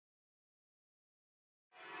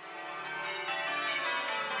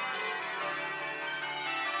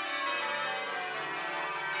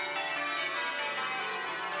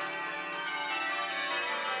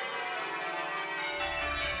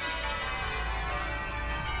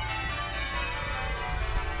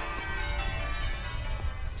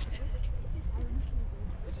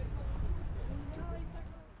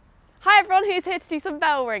anyone who's here to do some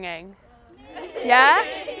bell ringing? Yeah?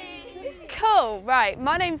 Cool, right.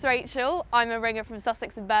 My name's Rachel. I'm a ringer from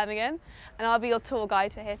Sussex and Birmingham, and I'll be your tour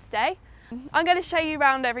guide here today. I'm going to show you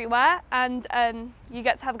around everywhere, and you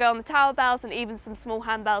get to have a go on the tower bells and even some small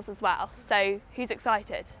handbells as well. So who's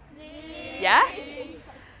excited? Me. Yeah?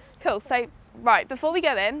 Cool, so right, before we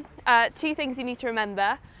go in, 2 things you need to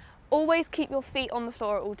remember. Always keep your feet on the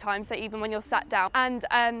floor at all times, so even when you're sat down, and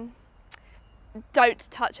don't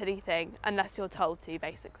touch anything unless you're told to,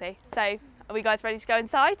 basically. So are we guys ready to go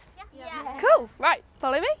inside? Yeah. Yeah. Cool, right,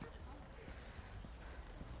 follow me.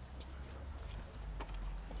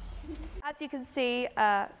 As you can see,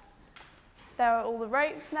 there are all the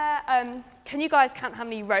ropes there. Can you guys count how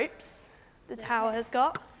many ropes the tower has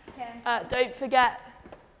got? 10. Don't forget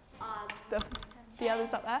the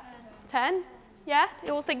others up there. 10? Yeah?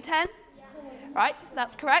 You all think 10? Yeah. Right,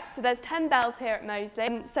 that's correct. So there's 10 bells here at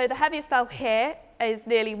Moseley. So the heaviest bell here is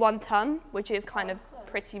nearly 1 ton, which is kind of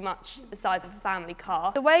pretty much the size of a family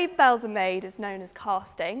car. The way bells are made is known as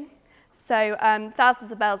casting. So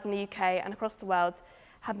thousands of bells in the UK and across the world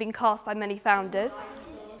have been cast by many founders.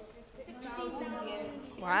 1600 years.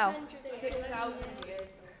 Wow. 6,000 years.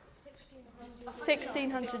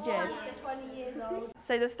 1,600 years. 20 years old.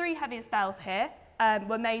 So the 3 heaviest bells here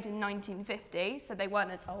were made in 1950, so they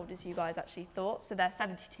weren't as old as you guys actually thought, so they're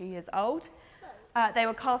 72 years old. They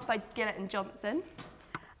were cast by Gillett and Johnson.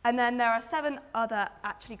 And then there are 7 other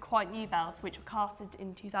actually quite new bells which were casted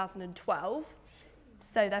in 2012,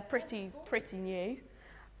 so they're pretty new.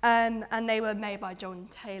 And they were made by John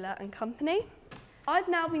Taylor and Company. I've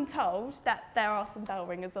now been told that there are some bell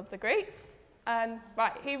ringers of the group.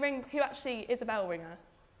 Right, who actually is a bell ringer?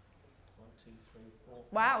 1, 2, 3, 4.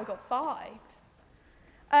 Wow, we've got 5.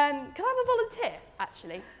 Can I have a volunteer,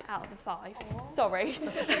 actually, out of the 5? Oh. Sorry.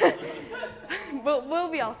 We'll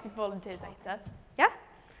be asking for volunteers later. Yeah?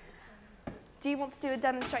 Do you want to do a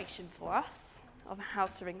demonstration for us of how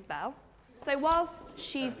to ring the bell? So whilst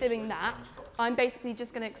she's doing that, I'm basically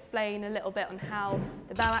just going to explain a little bit on how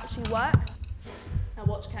the bell actually works. Now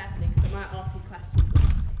watch carefully, because I might ask you questions.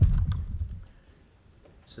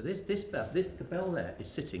 So the bell there is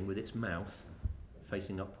sitting with its mouth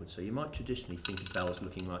facing upwards. So you might traditionally think of bells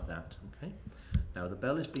looking like that. Okay. Now the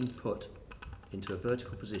bell is being put into a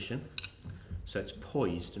vertical position, so it's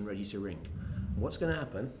poised and ready to ring. And what's going to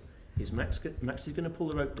happen is Max is going to pull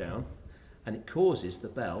the rope down, and it causes the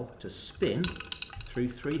bell to spin through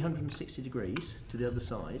 360 degrees to the other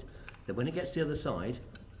side. Then when it gets to the other side,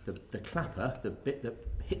 the clapper, the bit that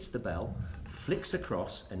hits the bell, flicks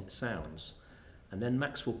across and it sounds. And then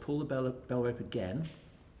Max will pull the bell rope again,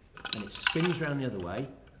 and it spins round the other way,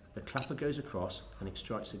 the clapper goes across and it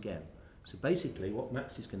strikes again. So basically what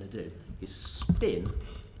Max is going to do is spin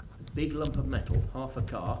a big lump of metal, half a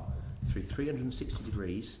car, through 360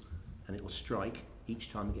 degrees, and it will strike each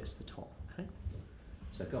time it gets to the top. Okay?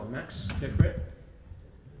 So go on Max, go for it.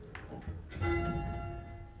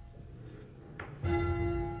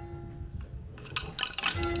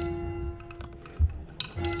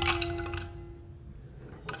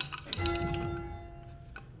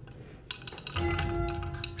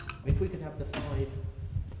 If we could have the 5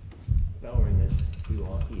 bell ringers who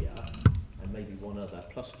are here, and maybe one other,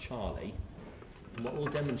 plus Charlie, and what we'll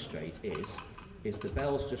demonstrate is the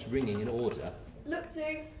bells just ringing in order. Look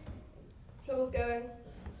to, trouble's going,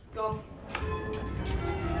 gone.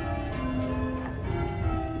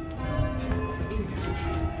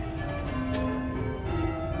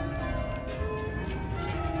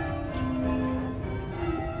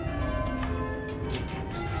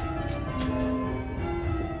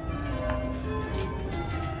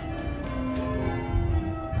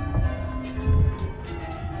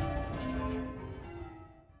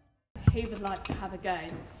 Who would like to have a go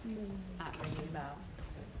at ringing the bell?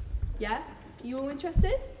 Yeah? You all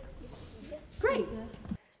interested? Great.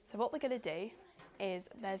 So what we're going to do is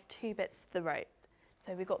there's 2 bits to the rope.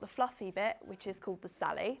 So we've got the fluffy bit, which is called the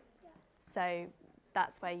sally. So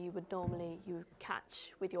that's where you would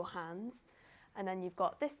catch with your hands. And then you've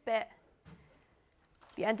got this bit,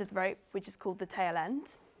 the end of the rope, which is called the tail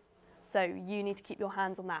end. So you need to keep your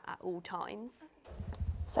hands on that at all times.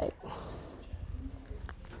 So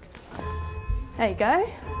there you go.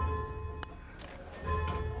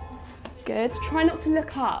 Good. Try not to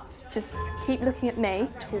look up. Just keep looking at me,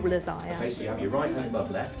 as tall as I am. Okay, so you have your right hand above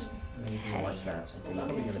left, Like that.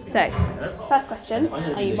 So, first question,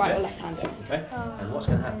 are you right or left-handed? Okay. And what's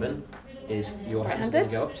going to happen is your hands are going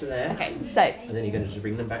to go up to there. Okay, so and then you're going to just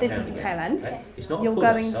bring them back this down is the again. tail end. Okay? It's not You're a pull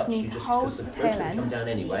as going such, to need you to just- hold because the boat's tail gonna come end down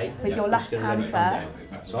anyway. with your You're left just gonna hand let it come down. first,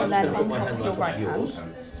 So I'm and just then going to on put my top hand of your like right yours.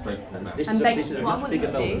 hand. This And is basically a what I much want you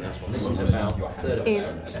bigger to bell do than that one. This is about a third of Is a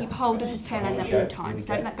ton. keep hold of this tail end at all times.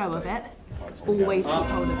 Don't let go of it. Always keep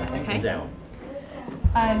hold of it, okay? Down.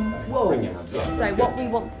 Whoa. So what we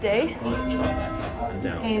want to do And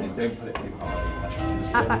down. is, at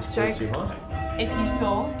backstroke, Too high. if you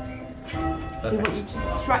saw, we want you to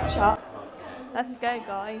stretch up. Let's go,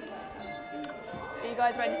 guys. Are you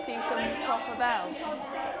guys ready to see some proper bells?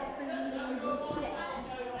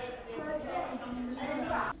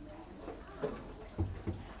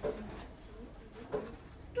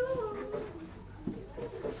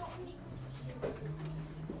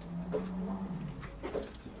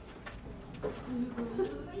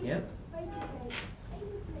 Yeah.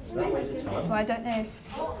 So that weighs a ton. So I don't know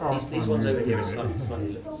if These ones over here are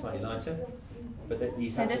slightly lighter, but then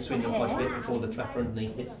you have to this swing one them quite a here- bit before the clapper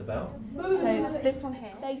underneath hits the bell. So this one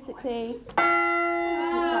here basically looks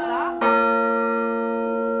like that.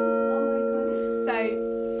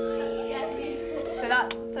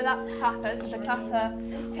 So that's the clapper. So the clapper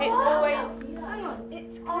hits always. Hang on,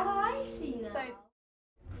 it's. Oh, I see now.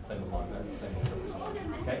 So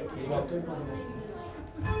Okay, here's what.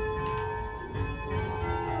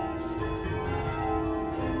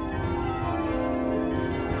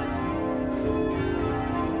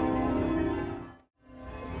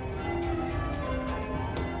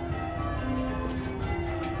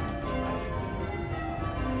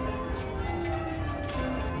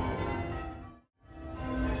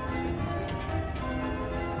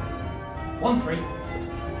 One free.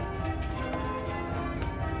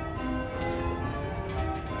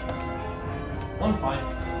 One five.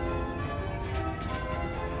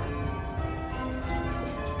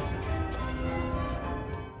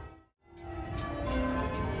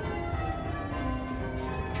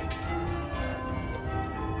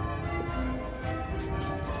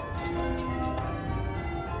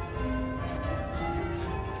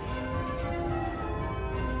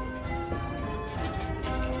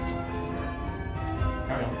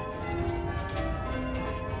 Carry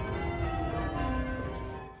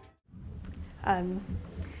on.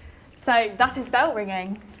 So that is bell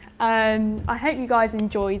ringing. I hope you guys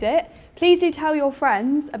enjoyed it. Please do tell your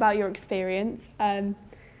friends about your experience.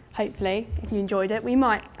 Hopefully, if you enjoyed it, we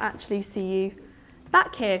might actually see you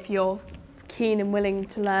back here if you're keen and willing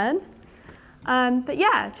to learn. But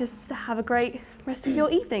yeah, just have a great rest of your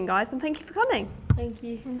evening, guys, and thank you for coming. Thank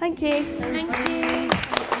you. Thank you. Thank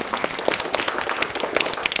you.